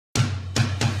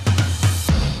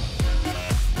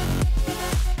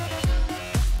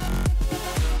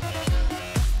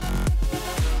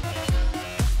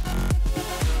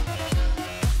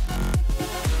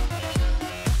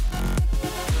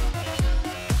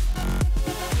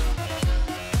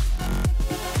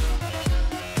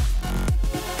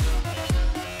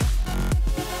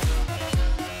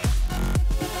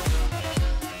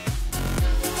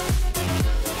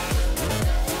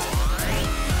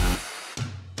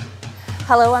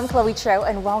Hello, I'm Chloe Cho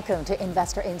and welcome to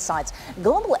Investor Insights.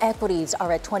 Global equities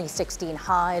are at 2016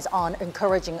 highs on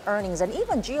encouraging earnings and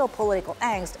even geopolitical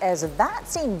angst as that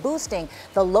seen boosting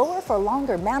the lower for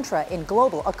longer mantra in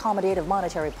global accommodative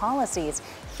monetary policies.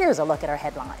 Here's a look at our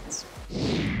headlines.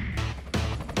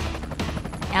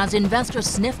 As investors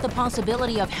sniff the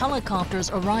possibility of helicopters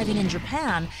arriving in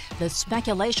Japan, the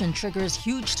speculation triggers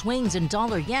huge swings in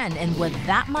dollar-yen and what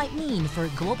that might mean for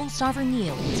global sovereign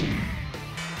yields.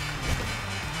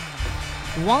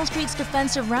 Wall Street's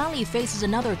defensive rally faces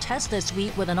another test this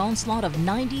week with an onslaught of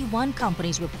 91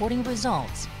 companies reporting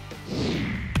results.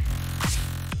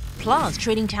 Plus,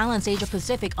 Trading Talents Asia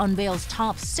Pacific unveils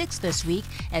top 6 this week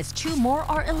as 2 more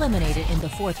are eliminated in the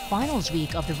 4th finals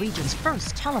week of the region's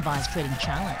first televised trading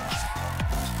challenge.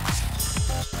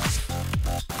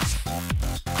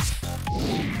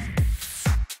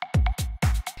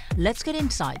 Let's get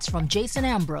insights from Jason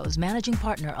Ambrose, managing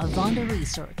partner of Vanda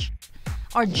Research.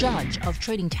 Our judge of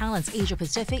Trading Talents Asia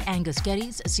Pacific, Angus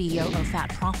Geddes, CEO of Fat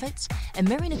Profits, and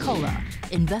Mary Nicola,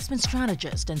 investment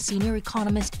strategist and senior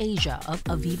economist Asia of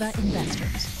Aviva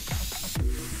Investors.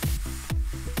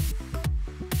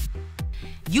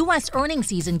 U.S. earnings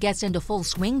season gets into full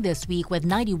swing this week with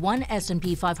 91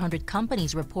 S&P 500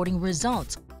 companies reporting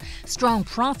results. Strong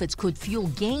profits could fuel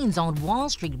gains on Wall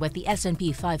Street with the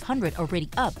S&P 500 already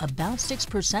up about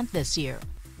 6% this year.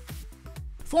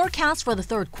 Forecasts for the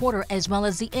third quarter as well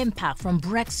as the impact from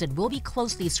Brexit will be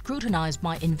closely scrutinized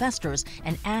by investors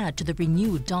and add to the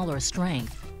renewed dollar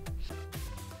strength.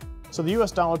 So the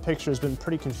U.S. dollar picture has been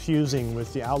pretty confusing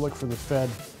with the outlook for the Fed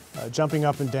jumping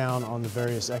up and down on the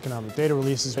various economic data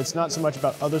releases. It's not so much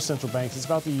about other central banks, it's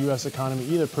about the U.S. economy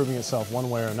either proving itself one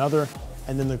way or another,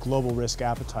 and then the global risk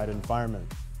appetite environment.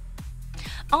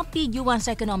 Upbeat U.S.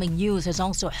 economic news has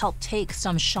also helped take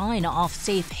some shine off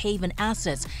safe haven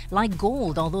assets like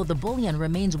gold, although the bullion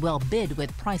remains well bid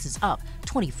with prices up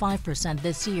 25%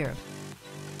 this year.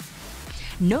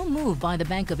 No move by the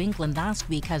Bank of England last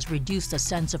week has reduced a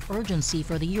sense of urgency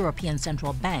for the European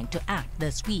Central Bank to act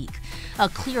this week. A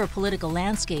clear political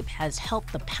landscape has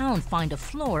helped the pound find a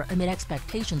floor amid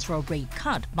expectations for a rate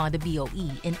cut by the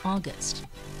BOE in August.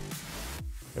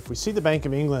 If we see the Bank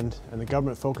of England and the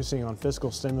government focusing on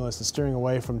fiscal stimulus and steering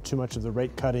away from too much of the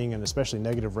rate cutting and especially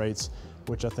negative rates,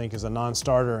 which I think is a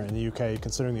non-starter in the UK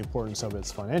considering the importance of its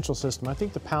financial system, I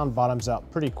think the pound bottoms out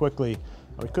pretty quickly.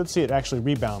 We could see it actually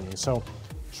rebounding. So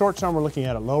short term we're looking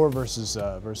at it lower versus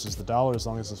the dollar as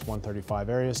long as this 135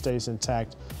 area stays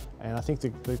intact. And I think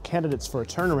the candidates for a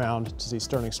turnaround to see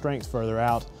sterling strength further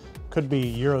out could be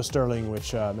euro sterling,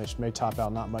 which may top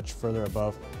out not much further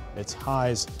above its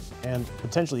highs, and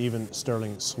potentially even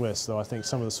sterling Swiss, though I think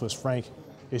some of the Swiss franc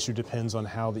issue depends on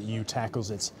how the EU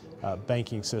tackles its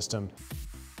banking system.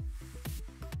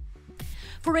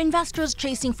 For investors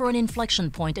chasing for an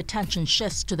inflection point, attention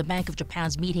shifts to the Bank of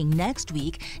Japan's meeting next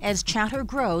week as chatter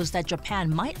grows that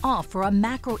Japan might opt for a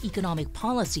macroeconomic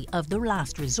policy of the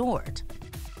last resort.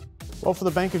 Well, for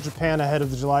the Bank of Japan ahead of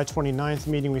the July 29th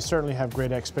meeting, we certainly have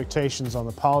great expectations on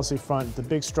the policy front. The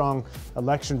big, strong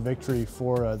election victory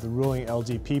for the ruling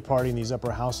LDP party in these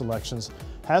upper house elections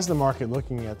has the market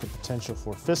looking at the potential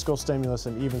for fiscal stimulus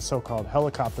and even so-called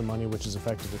helicopter money, which is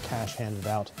effectively cash handed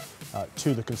out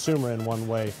to the consumer in one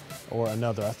way or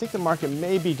another. I think the market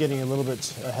may be getting a little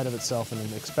bit ahead of itself and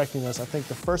expecting this. I think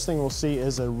the first thing we'll see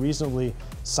is a reasonably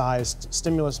sized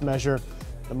stimulus measure.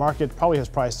 The market probably has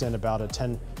priced in about a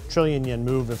 10 trillion yen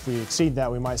move. If we exceed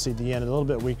that, we might see the yen a little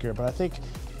bit weaker, but I think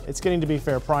it's getting to be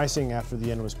fair pricing after the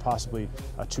yen was possibly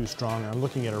too strong. I'm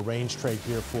looking at a range trade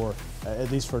here for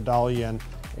at least for dollar yen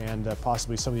and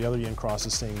possibly some of the other yen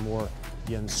crosses seeing more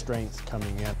yen strength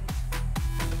coming in.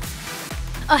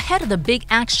 Ahead of the big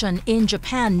action in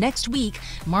Japan next week,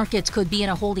 markets could be in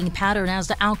a holding pattern as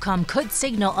the outcome could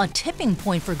signal a tipping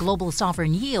point for global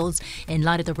sovereign yields in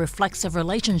light of the reflexive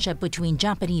relationship between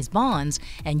Japanese bonds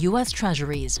and U.S.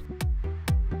 Treasuries.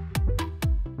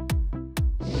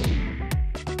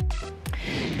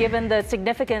 Given the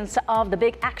significance of the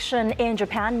big action in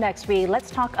Japan next week, let's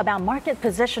talk about market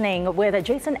positioning with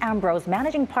Jason Ambrose,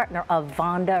 managing partner of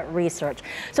Vanda Research.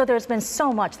 So there's been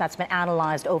so much that's been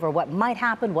analyzed over what might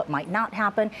happen, what might not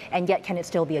happen, and yet can it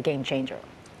still be a game changer?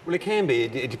 Well, it can be.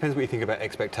 It depends what you think about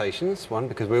expectations. One,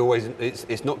 because we always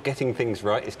it's not getting things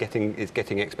right; it's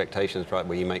getting expectations right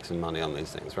where you make some money on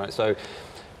these things, right? So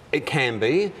it can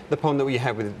be. The problem that we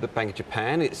have with the Bank of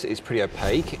Japan, it's pretty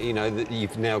opaque. You know, that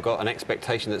you've now got an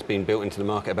expectation that's been built into the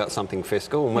market about something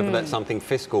fiscal, and whether that something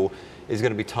fiscal is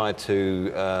going to be tied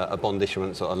to a bond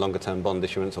issuance or a longer-term bond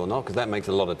issuance or not, because that makes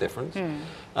a lot of difference.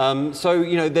 So,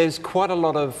 you know, there's quite a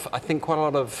lot of, I think, quite a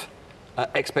lot of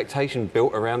expectation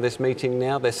built around this meeting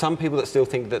now. There's some people that still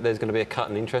think that there's going to be a cut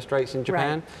in interest rates in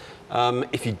Japan. Right.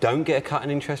 If you don't get a cut in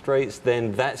interest rates,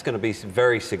 then that's going to be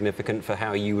very significant for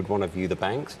how you would want to view the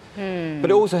banks. But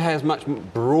it also has much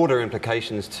broader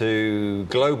implications to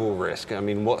global risk. I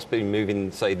mean, what's been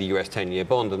moving, say, the US 10-year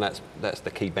bond, and that's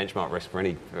the key benchmark risk for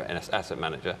any asset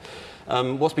manager.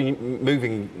 What's been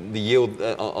moving the yield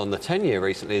on the 10-year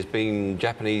recently has been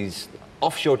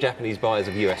offshore Japanese buyers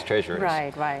of US treasuries.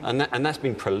 Right, right. And that's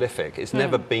been prolific. It's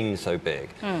never been so big.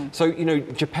 So, you know,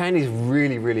 Japan is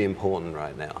really, really important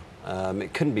right now.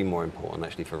 It couldn't be more important,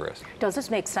 actually, for risk. Does this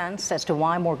make sense as to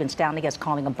why Morgan Stanley is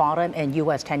calling a bottom in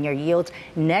U.S. 10-year yields?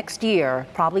 Next year,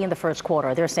 probably in the first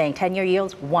quarter, they're saying 10-year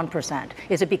yields, 1%.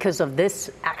 Is it because of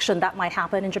this action that might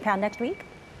happen in Japan next week?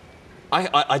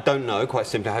 I don't know, quite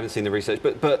simply. I haven't seen the research.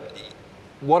 But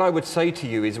what I would say to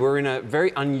you is we're in a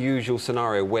very unusual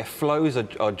scenario where flows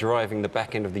are driving the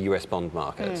back end of the US bond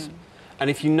markets. And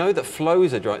if you know that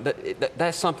flows are driving,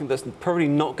 that's something that's probably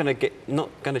not going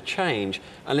to change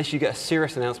unless you get a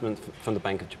serious announcement from the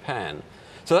Bank of Japan.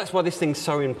 So that's why this thing's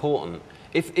so important.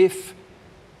 If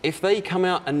they come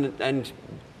out and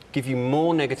give you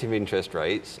more negative interest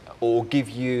rates, or give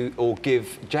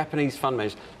Japanese fund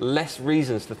managers less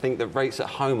reasons to think that rates at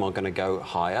home are going to go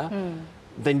higher,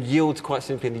 then yields, quite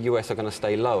simply, in the US are going to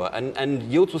stay lower. And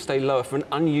yields will stay lower for an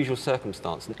unusual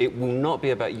circumstance. It will not be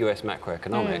about US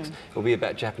macroeconomics. It will be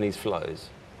about Japanese flows.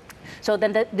 So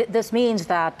then this means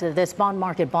that this bond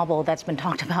market bubble that's been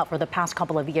talked about for the past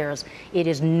couple of years, it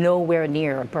is nowhere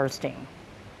near bursting.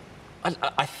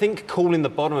 I think calling the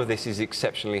bottom of this is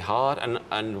exceptionally hard,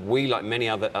 and we, like many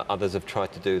others, have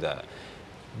tried to do that.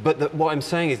 But what I'm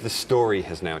saying is the story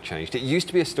has now changed. It used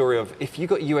to be a story of if you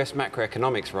got US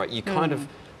macroeconomics right, you kind of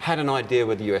had an idea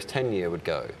where the US 10-year would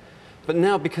go. But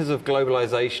now, because of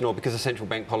globalization or because of central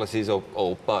bank policies or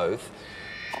both,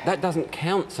 that doesn't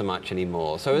count so much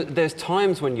anymore. So there's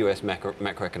times when US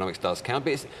macroeconomics does count,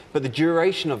 but the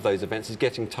duration of those events is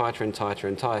getting tighter and tighter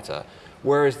and tighter.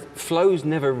 Whereas flows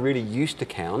never really used to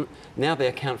count, now they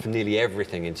account for nearly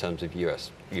everything in terms of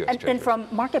US treasuries. And from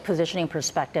market positioning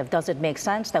perspective, does it make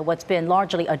sense that what's been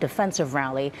largely a defensive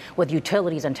rally with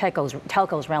utilities and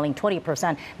telcos rallying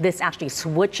 20%, this actually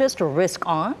switches to risk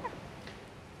on?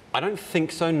 I don't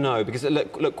think so, no, because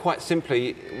look, quite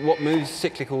simply, what moves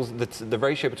cyclicals, the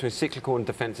ratio between cyclical and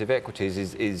defensive equities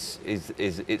is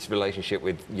its relationship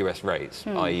with US rates,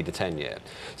 i.e. the 10-year.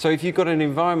 So if you've got an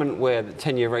environment where the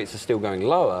 10-year rates are still going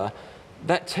lower,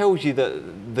 that tells you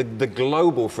that the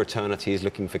global fraternity is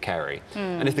looking for carry.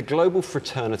 And if the global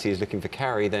fraternity is looking for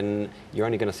carry, then you're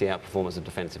only going to see outperformance of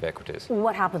defensive equities.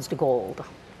 What happens to gold?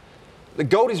 The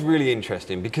gold is really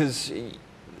interesting because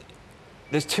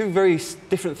there's two very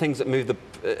different things that move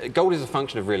gold is a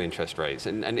function of real interest rates,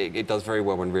 and it does very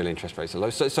well when real interest rates are low.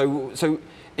 So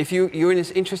if you're in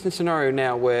this interesting scenario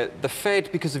now where the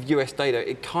Fed, because of US data,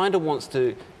 it kind of wants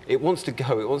to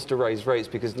raise rates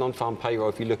because non-farm payroll,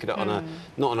 if you look at it on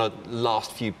not on a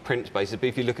last few print basis, but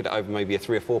if you look at it over maybe a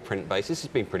 3 or 4 print basis,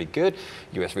 it's been pretty good.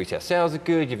 US retail sales are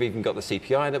good. You've even got the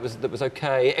CPI that was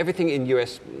okay. Everything in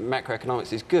US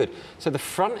macroeconomics is good. So the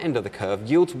front end of the curve,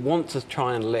 yields want to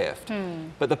try and lift,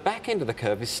 but the back end of the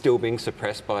curve is still being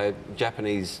suppressed by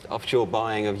Japanese offshore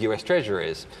buying of US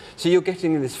treasuries. So you're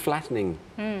getting this flattening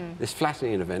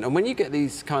event. And when you get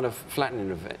these kind of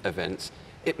flattening events,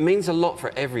 it means a lot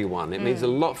for everyone. It means a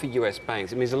lot for US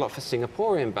banks. It means a lot for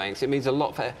Singaporean banks. It means a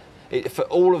lot for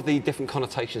all of the different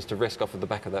connotations to risk off of the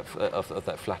back of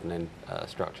that flattening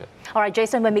structure. All right,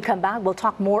 Jason, when we come back, we'll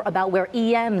talk more about where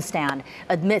EMs stand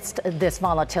amidst this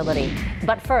volatility.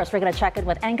 But first, we're going to check in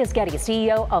with Angus Geddes,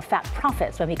 CEO of Fat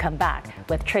Profits, when we come back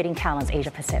with Trading Talents Asia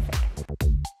Pacific.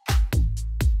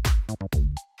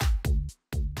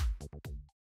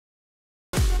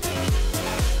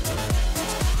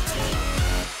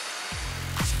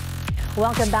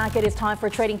 Welcome back. It is time for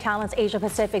Trading Talents Asia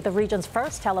Pacific, the region's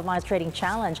first televised trading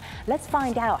challenge. Let's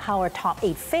find out how our top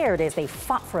 8 fared as they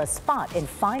fought for a spot in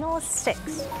final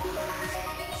 6.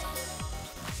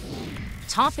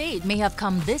 Top 8 may have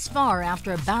come this far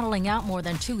after battling out more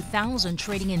than 2,000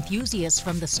 trading enthusiasts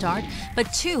from the start,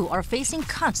 but 2 are facing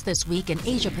cuts this week in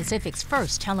Asia Pacific's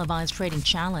first televised trading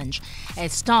challenge.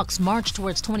 As stocks march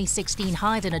towards 2016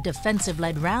 highs in a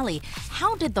defensive-led rally,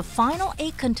 how did the final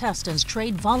 8 contestants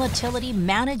trade volatility,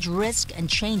 manage risk, and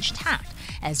change tact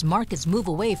as markets move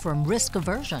away from risk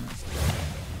aversion?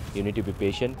 You need to be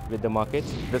patient with the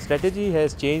markets. The strategy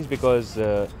has changed because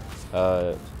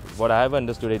what I have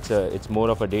understood, it's more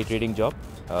of a day trading job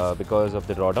because of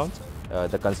the drawdowns,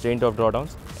 the constraint of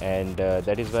drawdowns, and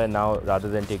that is why now, rather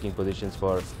than taking positions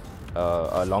for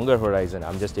a longer horizon,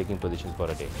 I'm just taking positions for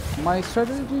a day. My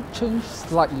strategy changed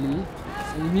slightly.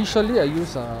 Initially, I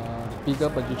used a bigger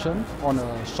position on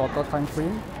a shorter time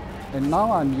frame, and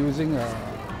now I'm using a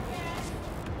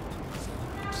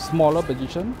smaller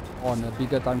position on a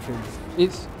bigger time frame.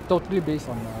 It's totally based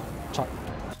on the chart.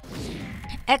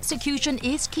 Execution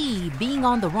is key. Being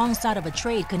on the wrong side of a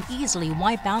trade can easily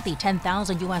wipe out the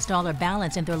 $10,000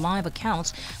 balance in their live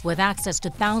accounts with access to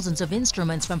thousands of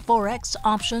instruments from Forex,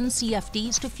 options,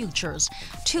 CFDs to futures.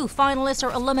 2 finalists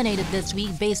are eliminated this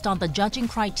week based on the judging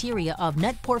criteria of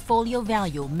net portfolio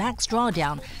value, max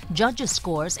drawdown, judges'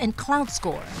 scores, and cloud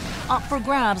score. Up for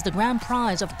grabs, the grand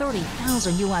prize of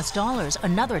 $30,000,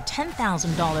 another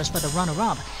 $10,000 for the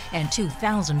runner-up, and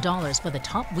 $2,000 for the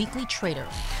top weekly trader.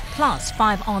 Plus,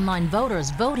 5 online voters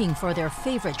voting for their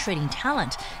favorite trading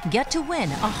talent get to win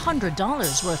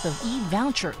 $100 worth of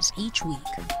e-vouchers each week.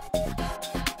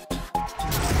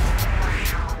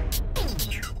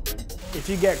 If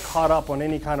you get caught up on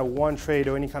any kind of one trade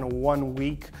or any kind of 1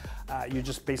 week, you're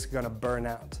just basically going to burn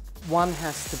out. One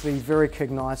has to be very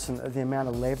cognizant of the amount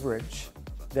of leverage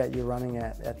that you're running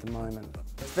at the moment.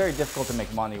 It's very difficult to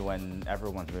make money when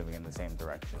everyone's moving in the same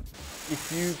direction.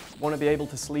 If you want to be able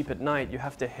to sleep at night, you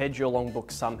have to hedge your long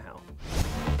book somehow.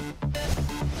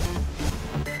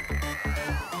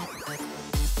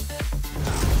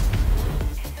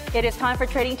 It is time for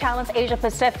Trading Talents Asia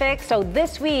Pacific. So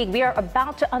this week we are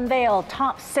about to unveil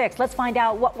top 6. Let's find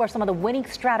out what were some of the winning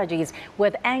strategies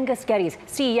with Angus Geddes,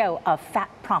 CEO of Fat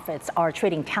Profits, our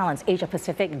Trading Talents Asia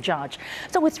Pacific judge.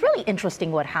 So it's really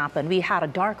interesting what happened. We had a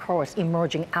dark horse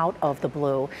emerging out of the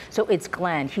blue. So it's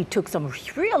Glenn. He took some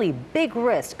really big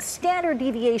risks, standard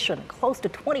deviation close to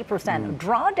 20%,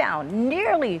 drawdown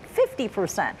nearly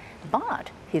 50%.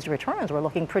 But his returns were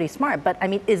looking pretty smart. But I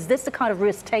mean, is this the kind of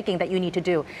risk taking that you need to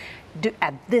do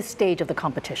at this stage of the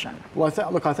competition? Well,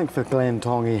 I think for Glenn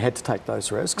Tong, he had to take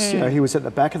those risks. You know, he was at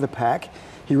the back of the pack.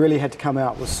 He really had to come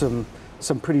out with some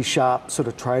pretty sharp sort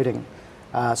of trading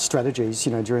strategies,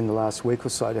 you know, during the last week or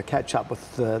so to catch up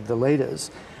with the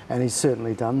leaders, and he's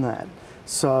certainly done that.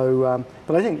 So,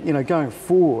 but I think, you know, going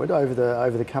forward over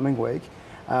the coming week,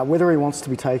 whether he wants to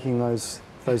be taking those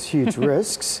huge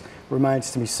risks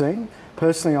remains to be seen.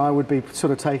 Personally, I would be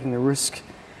sort of taking the risk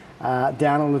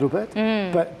down a little bit,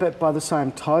 but by the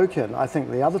same token, I think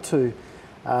the other 2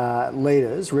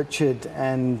 leaders, Richard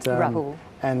and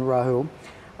Rahul,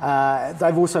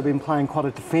 they've also been playing quite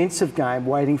a defensive game,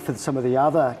 waiting for some of the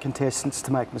other contestants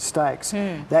to make mistakes.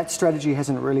 That strategy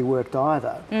hasn't really worked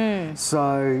either.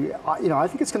 So, you know, I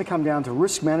think it's going to come down to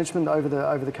risk management over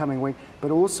the coming week, but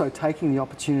also taking the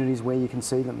opportunities where you can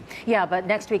see them. Yeah, but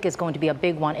next week is going to be a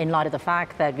big one in light of the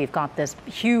fact that we've got this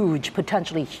huge,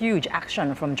 potentially huge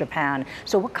action from Japan.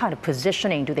 So what kind of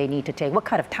positioning do they need to take? What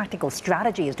kind of tactical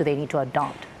strategies do they need to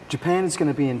adopt? Japan is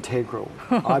going to be integral,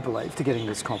 I believe, to getting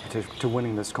this competition, to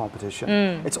winning this competition.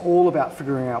 It's all about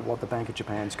figuring out what the Bank of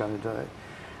Japan is going to do.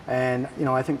 And, you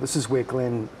know, I think this is where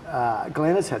Glenn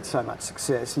has had so much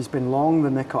success. He's been long the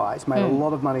Nikkei. He's made a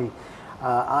lot of money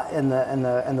in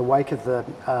the wake of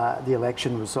the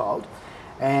election result.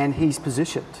 And he's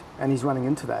positioned, and he's running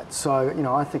into that. So, you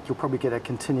know, I think you'll probably get a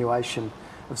continuation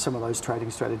of some of those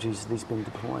trading strategies that he's been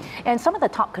deploying. And some of the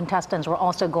top contestants were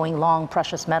also going long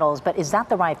precious metals, but is that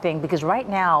the right thing? Because right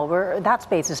now, that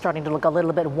space is starting to look a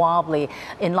little bit wobbly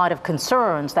in light of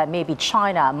concerns that maybe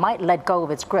China might let go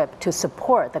of its grip to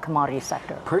support the commodity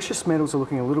sector. Precious metals are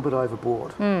looking a little bit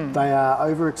overboard. They are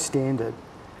overextended,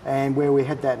 and where we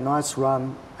had that nice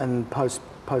run in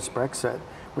post-Brexit,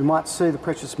 we might see the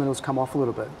precious metals come off a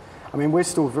little bit. I mean, we're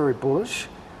still very bullish.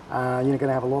 You're going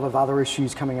to have a lot of other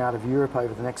issues coming out of Europe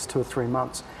over the next 2 or 3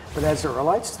 months. But as it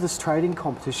relates to this trading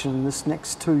competition, this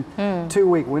next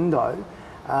two-week window,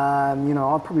 you know,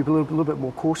 I'll probably be a little bit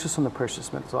more cautious on the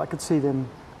precious metals. I could see them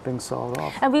being sold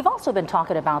off. And we've also been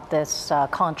talking about this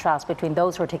contrast between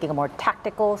those who are taking a more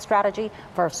tactical strategy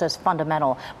versus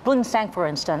fundamental. Bun Sang, for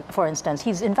instance,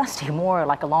 he's investing more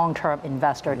like a long-term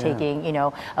investor, taking, you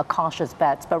know, a cautious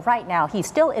bets. But right now, he's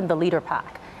still in the leader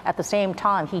pack. At the same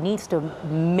time, he needs to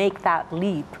make that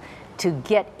leap to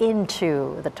get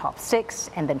into the top 6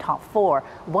 and then top 4.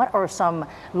 What are some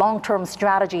long-term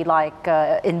strategy like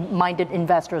minded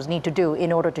investors need to do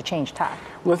in order to change tack?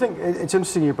 Well, I think it's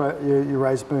interesting you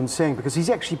raised Bun Sang, because he's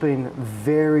actually been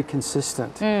very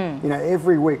consistent. You know,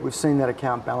 every week we've seen that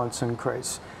account balance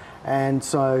increase. And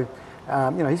so,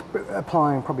 you know, he's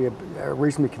applying probably a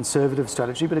reasonably conservative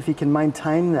strategy, but if he can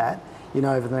maintain that,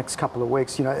 over the next couple of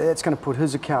weeks, it's going to put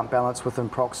his account balance within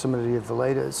proximity of the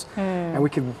leaders. And we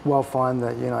could well find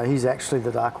that, he's actually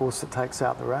the dark horse that takes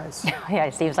out the race. Yeah,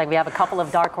 it seems like we have a couple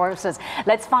of dark horses.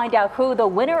 Let's find out who the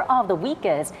winner of the week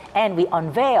is, and we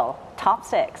unveil top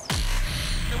 6.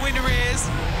 The winner is...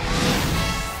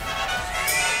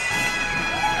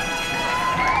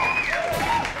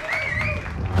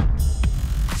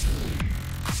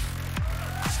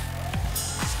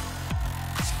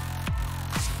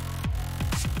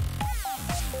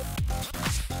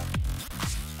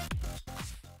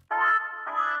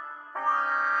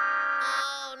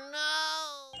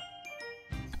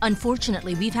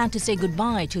 Unfortunately, we've had to say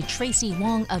goodbye to Tracy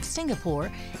Wong of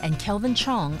Singapore and Kelvin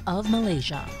Chong of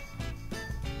Malaysia.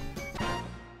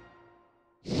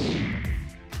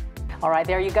 All right,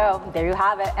 there you go. There you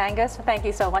have it, Angus. Thank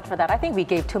you so much for that. I think we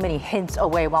gave too many hints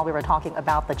away while we were talking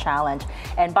about the challenge.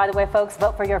 And by the way, folks,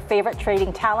 vote for your favorite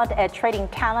trading talent at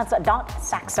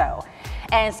tradingtalents.saxo.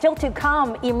 And still to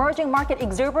come, emerging market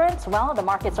exuberance. Well, the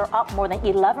markets are up more than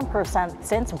 11%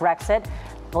 since Brexit.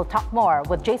 We'll talk more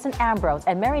with Jason Ambrose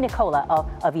and Mary Nicola of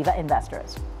Aviva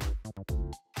Investors.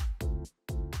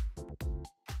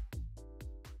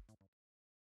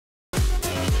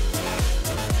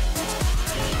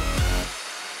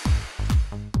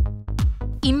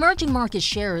 Emerging market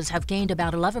shares have gained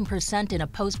about 11% in a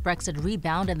post-Brexit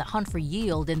rebound, and the hunt for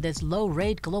yield in this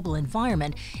low-rate global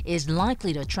environment is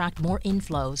likely to attract more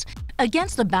inflows.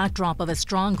 Against the backdrop of a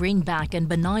strong greenback and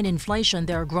benign inflation,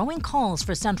 there are growing calls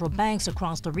for central banks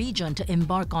across the region to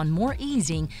embark on more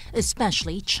easing,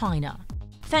 especially China.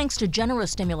 Thanks to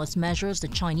generous stimulus measures, the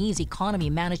Chinese economy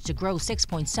managed to grow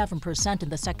 6.7% in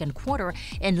the second quarter,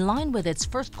 in line with its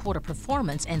first quarter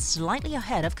performance and slightly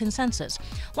ahead of consensus.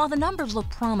 While the numbers look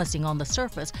promising on the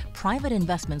surface, private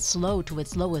investment slowed to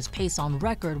its lowest pace on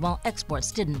record, while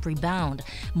exports didn't rebound.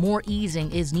 More easing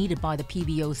is needed by the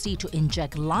PBOC to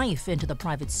inject life into the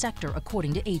private sector,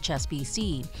 according to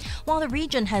HSBC. While the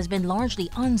region has been largely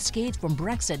unscathed from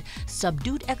Brexit,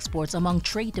 subdued exports among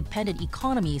trade-dependent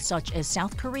economies such as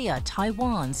South Korea,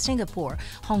 Taiwan, Singapore,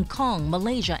 Hong Kong,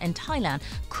 Malaysia, and Thailand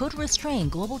could restrain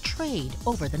global trade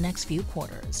over the next few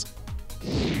quarters.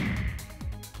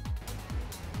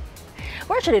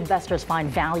 Where should investors find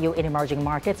value in emerging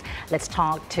markets? Let's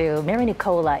talk to Mary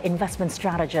Nicola, investment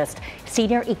strategist,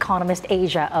 senior economist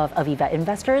Asia of Aviva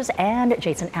Investors, and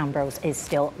Jason Ambrose is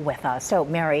still with us. So,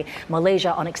 Mary,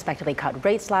 Malaysia unexpectedly cut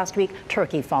rates last week.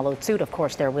 Turkey followed suit. Of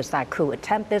course, there was that coup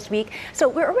attempt this week. So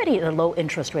we're already in a low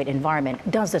interest rate environment.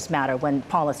 Does this matter when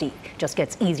policy just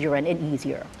gets easier and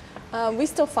easier? We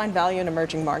still find value in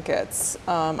emerging markets.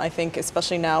 I think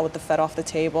especially now with the Fed off the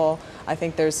table, I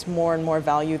think there's more and more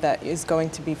value that is going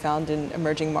to be found in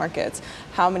emerging markets.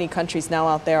 How many countries now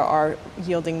out there are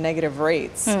yielding negative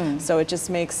rates? So it just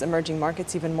makes emerging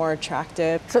markets even more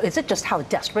attractive. So is it just how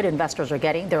desperate investors are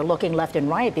getting? They're looking left and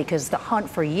right because the hunt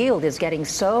for yield is getting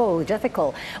so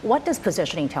difficult. What does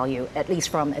positioning tell you, at least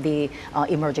from the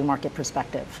emerging market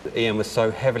perspective? EM was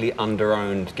so heavily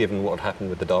under-owned given what happened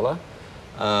with the dollar.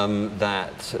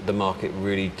 That the market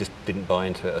really just didn't buy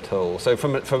into it at all. So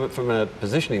from a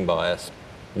positioning bias,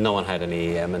 no one had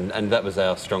any EM, and that was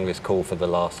our strongest call for the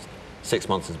last 6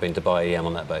 months has been to buy EM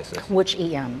on that basis. Which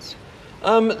EMs?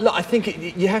 Look, I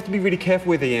think you have to be really careful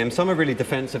with EM. Some are really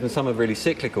defensive and some are really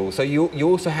cyclical. So you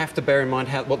also have to bear in mind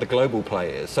what the global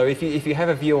play is. So if you have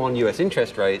a view on US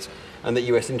interest rates and that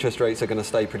US interest rates are going to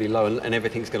stay pretty low and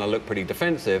everything's going to look pretty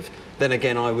defensive, then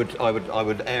again I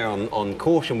would err on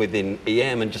caution within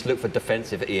EM and just look for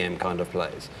defensive EM kind of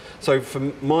plays. So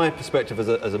from my perspective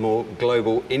as a more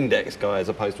global index guy as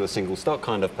opposed to a single stock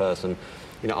kind of person,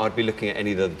 I'd be looking at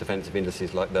any of the defensive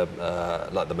indices like the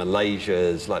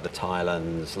Malaysias, like the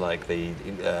Thailands, like the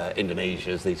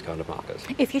Indonesias, these kind of markets.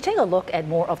 If you take a look at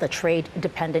more of the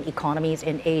trade-dependent economies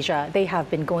in Asia, they have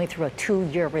been going through a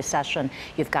 2-year recession.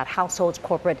 You've got households,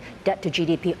 corporate debt to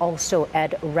GDP also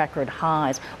at record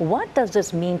highs. What does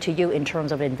this mean to you in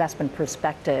terms of investment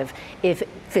perspective if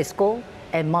fiscal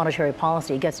and monetary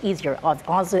policy gets easier?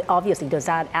 Obviously, does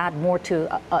that add more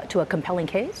to a compelling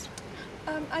case?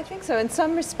 I think so. In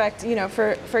some respect,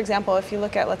 for example, if you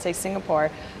look at, let's say,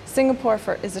 Singapore is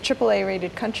a AAA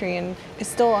rated country and is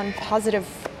still on positive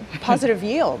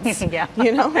yields. Yeah.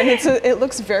 And it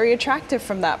looks very attractive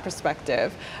from that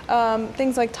perspective.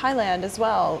 Things like Thailand as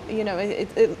well.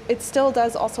 It still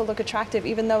does also look attractive,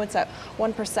 even though it's at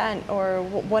 1% or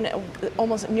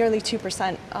almost nearly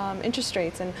 2% interest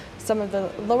rates, and some of the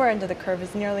lower end of the curve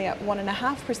is nearly at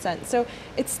 1.5%. So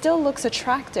it still looks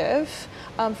attractive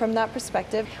from that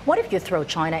perspective. What if you throw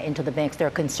China into the mix? There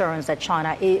are concerns that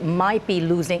China might be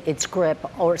losing its grip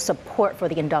or support for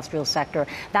the industrial sector.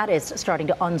 That is starting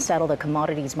to unsettle the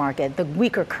commodities market. The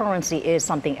weaker currency is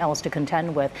something else to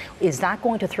contend with. Is that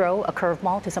going to throw a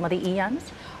curveball to some of the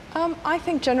EMs? I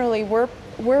think generally we're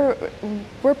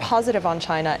positive on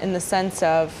China in the sense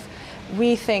of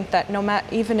we think that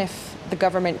even if the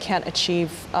government can't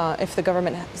achieve, if the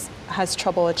government has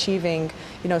trouble achieving,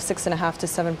 6.5% to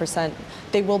 7%,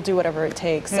 they will do whatever it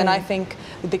takes. And I think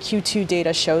the Q2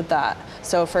 data showed that.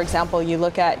 So, for example, you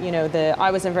look at,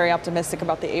 I wasn't very optimistic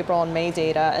about the April and May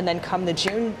data, and then come the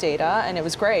June data, and it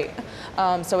was great.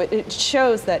 So it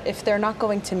shows that if they're not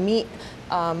going to meet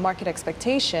market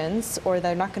expectations, or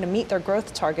they're not going to meet their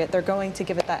growth target, they're going to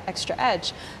give it that extra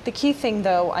edge. The key thing,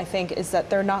 though, I think, is that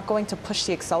they're not going to push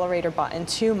the accelerator button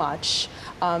too much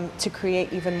to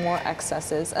create even more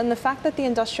excesses. And the fact that the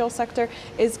industrial sector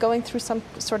is going through some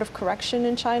sort of correction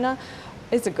in China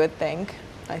is a good thing,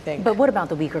 I think. But what about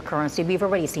the weaker currency? We've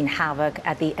already seen havoc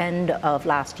at the end of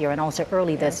last year and also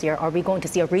early this year. Are we going to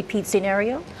see a repeat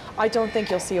scenario? I don't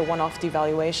think you'll see a one-off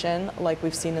devaluation like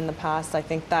we've seen in the past. I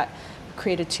think that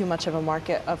created too much of a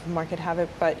market havoc.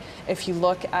 But if you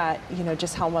look at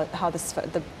just how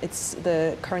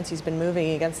the currency's been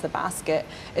moving against the basket,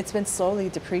 it's been slowly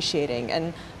depreciating,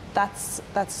 and that's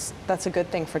a good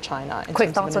thing for China.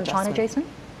 Quick thoughts on China, Jason?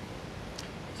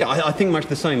 Yeah, I think much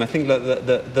the same. I think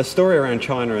that the story around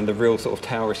China and the real sort of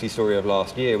touristy story of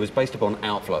last year was based upon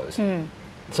outflows.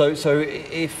 So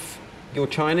if you're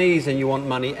Chinese and you want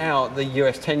money out, the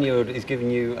US 10 yield is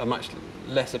giving you a much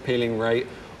less appealing rate.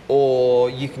 Or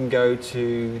you can go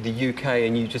to the UK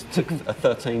and you just took a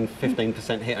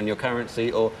 13-15% hit on your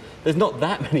currency, or there's not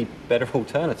that many better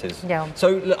alternatives. Yeah.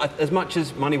 So look, as much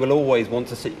as money will always want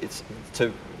to see it's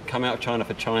to come out of China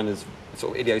for China's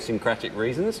sort of idiosyncratic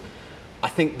reasons, I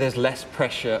think there's less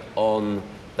pressure on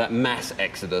that mass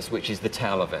exodus, which is the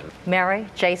tail event. Mary,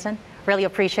 Jason, really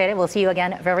appreciate it. We'll see you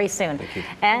again very soon. Thank you.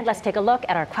 And let's take a look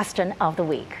at our question of the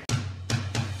week.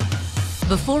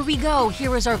 Before we go,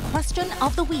 here is our question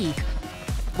of the week.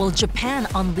 Will Japan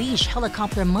unleash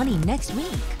helicopter money next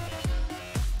week?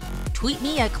 Tweet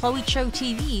me at Chloe Cho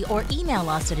TV or email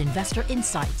us at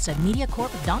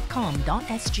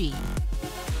investorinsights@mediacorp.com.sg.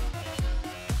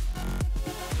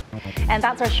 And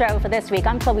that's our show for this week.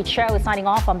 I'm Chloe Cho, signing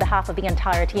off on behalf of the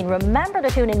entire team. Remember to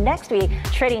tune in next week.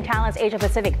 Trading Talents Asia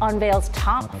Pacific unveils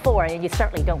top 4, and you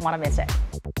certainly don't want to miss it.